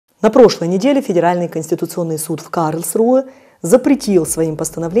На прошлой неделе Федеральный конституционный суд в Карлсруэ запретил своим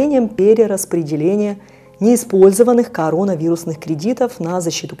постановлением перераспределение неиспользованных коронавирусных кредитов на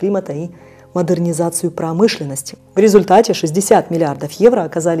защиту климата и модернизацию промышленности. В результате 60 миллиардов евро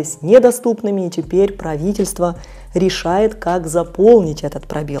оказались недоступными, и теперь правительство решает, как заполнить этот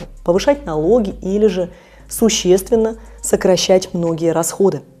пробел, повышать налоги или же существенно сокращать многие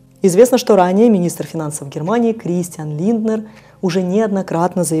расходы. Известно, что ранее министр финансов Германии Кристиан Линднер уже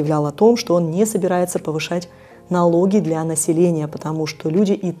неоднократно заявлял о том, что он не собирается повышать налоги для населения, потому что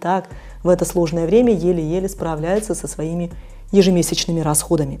люди и так в это сложное время еле-еле справляются со своими ежемесячными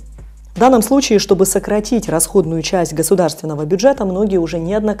расходами. В данном случае, чтобы сократить расходную часть государственного бюджета, многие уже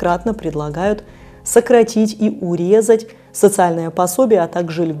неоднократно предлагают сократить и урезать социальные пособия, а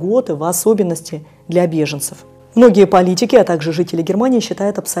также льготы, в особенности для беженцев. Многие политики, а также жители Германии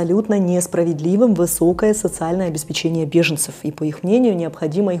считают абсолютно несправедливым высокое социальное обеспечение беженцев. И, по их мнению,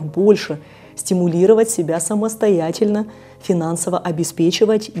 необходимо их больше стимулировать себя самостоятельно, финансово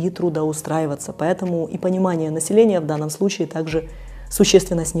обеспечивать и трудоустраиваться. Поэтому и понимание населения в данном случае также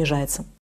существенно снижается.